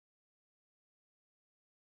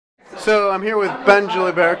So I'm here with Ben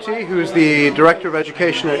Giliberti, who's the Director of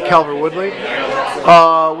Education at Calvert-Woodley.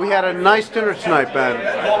 We had a nice dinner tonight, Ben.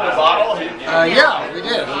 Yeah, we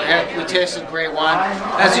did. We tasted great wine.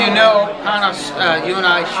 As you know, Panos, you and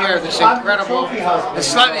I share this incredible and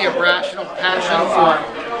slightly irrational passion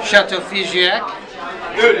for Chateau Figeac.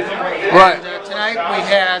 Right. And, tonight we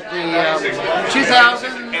had the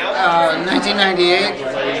 2000, 1998,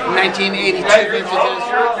 1982 vintages,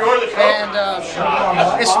 and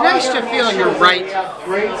it's nice to feel you're right.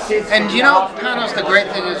 And you know, Panos, the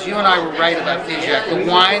great thing is you and I were right about Figeac. The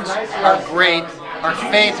wines are great. Our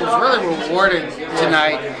faith was really rewarded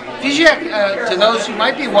tonight. Figeac, to those who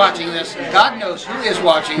might be watching this, God knows who is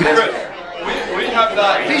watching this,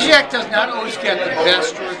 Figeac does not always get the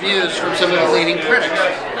best reviews from some of the leading critics,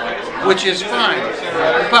 which is fine.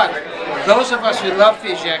 But those of us who love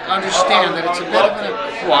Figeac understand that it's a bit of an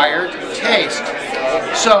acquired taste.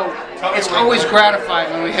 So it's always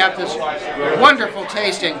gratifying when we have this wonderful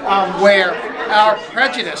tasting where our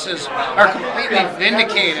prejudices are completely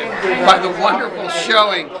vindicated by the wonderful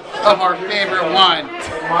showing of our favorite wine.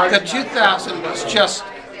 The 2000 was just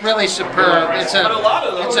really superb. It's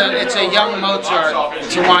a young Mozart.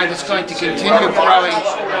 It's a wine that's going to continue growing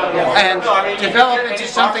and develop into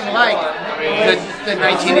something like the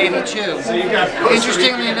 1982.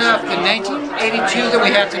 Interestingly enough, the 1982 that we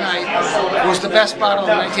had tonight was the best bottle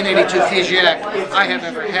of 1982 Figeac I have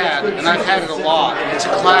ever had, and I've had it a lot. It's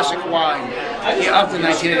a classic wine of the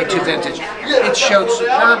 1982 vintage. It showed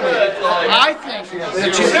superbly. I think the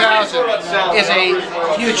 2000 is a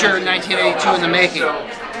future 1982 in the making.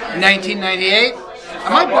 1998.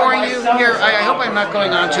 Am I boring you here? I hope I'm not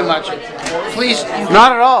going on too much. Please.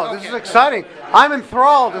 Not at all. Okay. This is exciting. I'm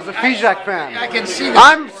enthralled as a Figeac fan. I can see that.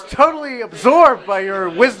 I'm totally absorbed by your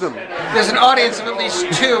wisdom. There's an audience of at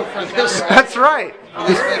least 2 for this. That's right. For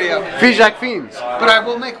this video. Figeac fiends. But I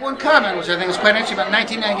will make one comment, which I think is quite interesting about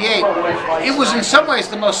 1998. It was in some ways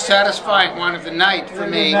the most satisfying wine of the night for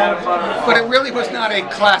me, but it really was not a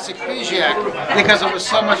classic Figeac because it was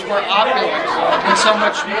so much more opulent and so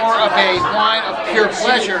much more of a wine of pure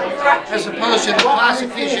pleasure as opposed to the classic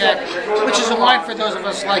Figeac, which is a wine for those of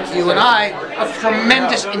us like you and I of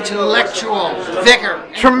tremendous intellectual vigor.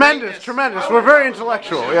 Tremendous. We're very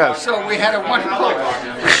intellectual, yes. So we had a wonderful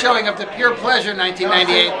showing of the pure pleasure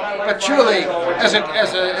 1998, but truly, as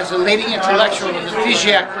a leading intellectual of the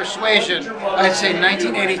Figeac persuasion, I'd say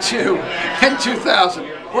 1982 and 2000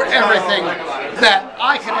 were everything that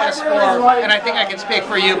I could ask for, and I think I can speak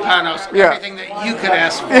for you, Panos, everything that you could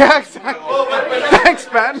ask for. Yeah, exactly. Thanks,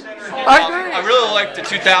 Ben. I agree. I really liked the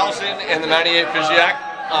 2000 and the 98 Figeac.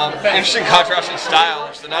 Interesting contrasting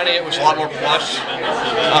styles. The 98 was a lot more plush.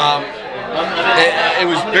 It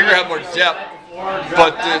was bigger, had more depth.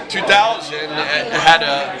 But the 2000 had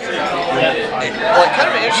a kind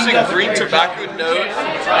of an interesting green tobacco note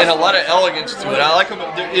and a lot of elegance to it. I like them.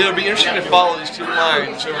 It'll be interesting to follow these 2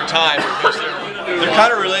 lines over time because they're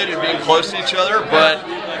kind of related, being close to each other. But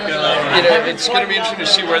it's going to be interesting to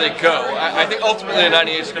see where they go. I think ultimately the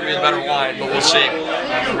 98 is going to be the better wine, but we'll see.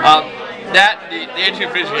 The 18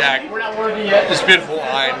 Figeac is beautiful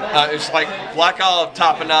wine. It's like black olive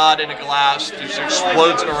tapenade in a glass. It just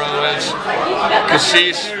explodes in aromas.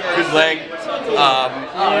 Cassis, good length.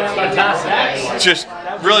 Just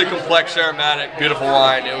really complex, aromatic, beautiful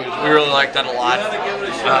wine. We really liked that a lot.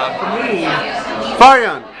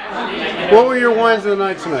 Fabian, what were your wines of the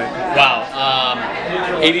night tonight?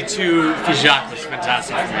 Wow, 82 Figeac was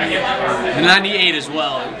fantastic for me. The 98 as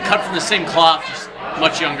well, cut from the same cloth, just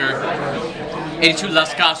much younger. 82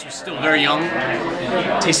 Las Casas was still very young,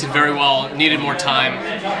 tasted very well, needed more time.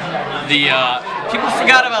 People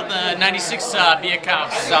forgot about the 96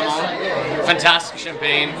 Figeac Salmon, fantastic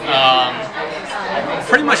champagne.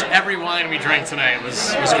 Pretty much every wine we drank tonight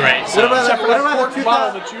was great. So. What about the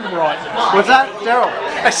bottle that you brought? What's that, Daryl?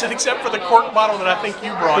 I said except for the cork bottle that I think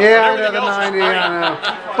you brought. Yeah, I know, the 90, I know.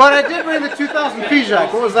 But I did bring the 2000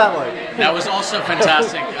 Figeac. What was that like? That was also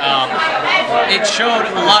fantastic. It showed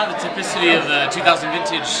a lot of the typicity of the 2000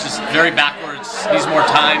 vintage, just very backwards, needs more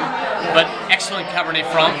time, but excellent Cabernet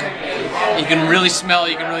Franc. You can really smell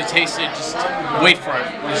it, you can really taste it, just wait for it.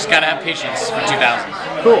 You just gotta have patience for 2000.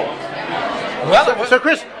 Cool. So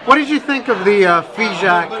Chris, what did you think of the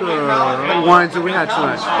Figeac wines that we had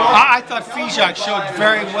tonight? I thought Figeac showed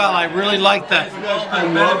very well. I really liked the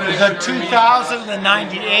 2000, the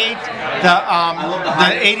 98,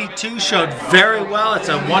 the 82 showed very well. It's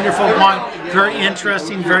a wonderful wine, very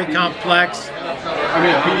interesting, very complex.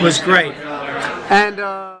 It was great. And